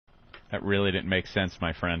That really didn't make sense,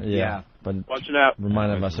 my friend. Yeah. But watching out.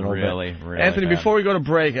 Reminded us a little really, bit. really Anthony, bad. before we go to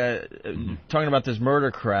break, talking about this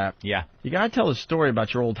murder crap. Yeah. You got to tell the story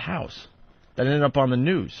about your old house that ended up on the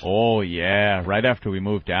news. Oh, yeah. Right after we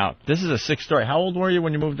moved out. This is a sick story. How old were you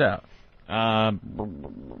when you moved out?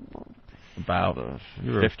 About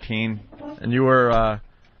 15. And you were,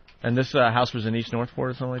 and this house was in East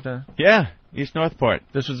Northport or something like that? Yeah, East Northport.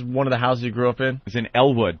 This was one of the houses you grew up in? It was in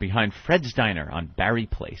Elwood, behind Fred's Diner on Barry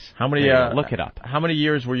Place. How many? Look it up. How many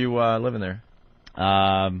years were you living there?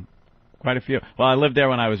 Quite a few. Well, I lived there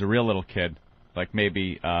when I was a real little kid, like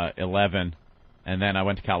maybe 11, and then I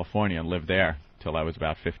went to California and lived there till I was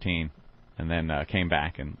about 15, and then came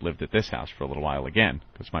back and lived at this house for a little while again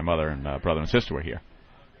because my mother and brother and sister were here.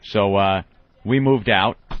 So we moved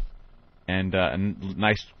out, and a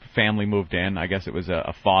nice family moved in. I guess it was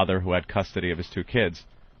a father who had custody of his two kids,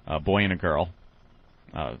 a boy and a girl,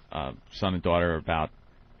 son and daughter. About,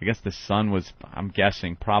 I guess the son was, I'm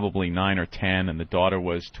guessing, probably 9 or 10, and the daughter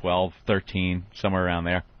was 12, 13, somewhere around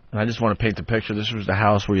there. And I just want to paint the picture. This was the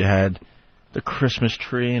house where you had the Christmas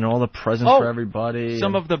tree and all the presents for everybody.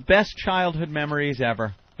 Some of the best childhood memories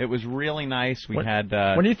ever. It was really nice. We had...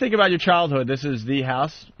 when you think about your childhood, this is the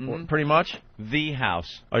house, pretty much? The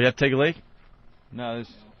house. Oh, you have to take a leak? No,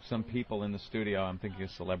 there's some people in the studio. I'm thinking a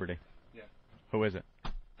celebrity. Yeah. Who is it?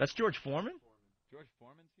 That's George Foreman? George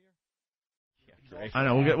Foreman's here? Yeah, great. I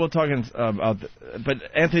know. We'll talk about but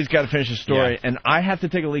Anthony's got to finish his story, and I have to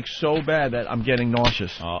take a leak so bad that I'm getting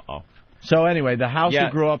nauseous. Uh-oh. So anyway, the house you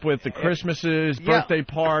grew up with, the Christmases, birthday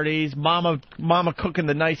parties, mama cooking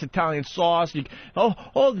the nice Italian sauce. You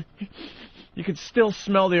could still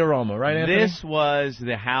smell the aroma, right, Anthony? This was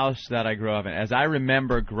the house that I grew up in. As I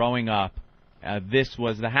remember growing up, this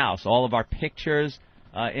was the house. All of our pictures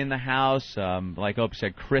in the house, like Opie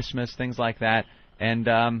said, Christmas, things like that,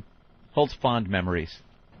 and holds fond memories.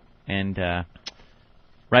 And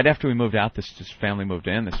right after we moved out, this family moved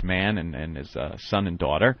in, this man and his son and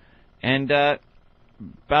daughter. And about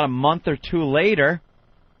a month or two later,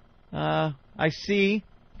 I see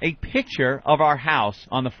a picture of our house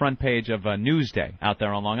on the front page of Newsday out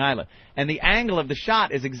there on Long Island. And the angle of the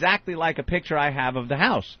shot is exactly like a picture I have of the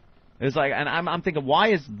house. It's like, and I'm thinking,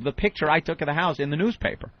 why is the picture I took of the house in the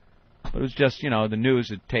newspaper? But it was just, the news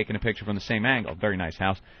had taken a picture from the same angle. Very nice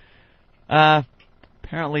house.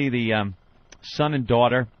 Apparently the son and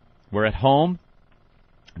daughter were at home.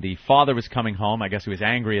 The father was coming home. I guess he was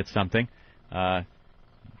angry at something.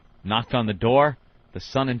 Knocked on the door. The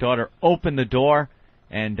son and daughter opened the door,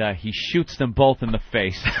 and he shoots them both in the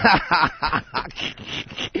face.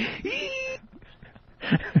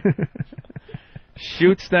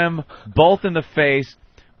 Shoots them both in the face,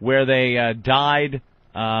 where they died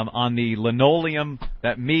on the linoleum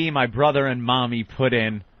that me, my brother, and Mommy put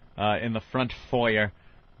in the front foyer.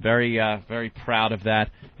 Very, very proud of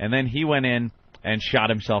that. And then he went in and shot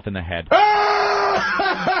himself in the head.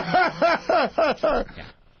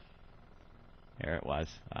 There it was.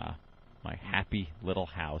 My happy little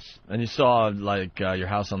house. And you saw, like, your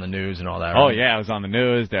house on the news and all that, right? Oh, yeah, it was on the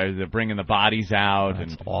news. They're bringing the bodies out.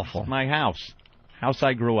 That's awful. My house. House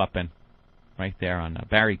I grew up in. Right there on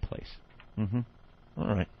Barry Place. Mm-hmm.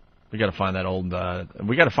 All right. We got to find that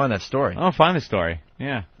we got to find that story. Oh, find the story.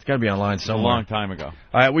 Yeah. It's got to be online somewhere. A long time ago. All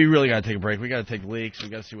right, we really got to take a break. We got to take leaks. We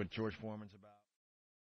got to see what George Foreman's about.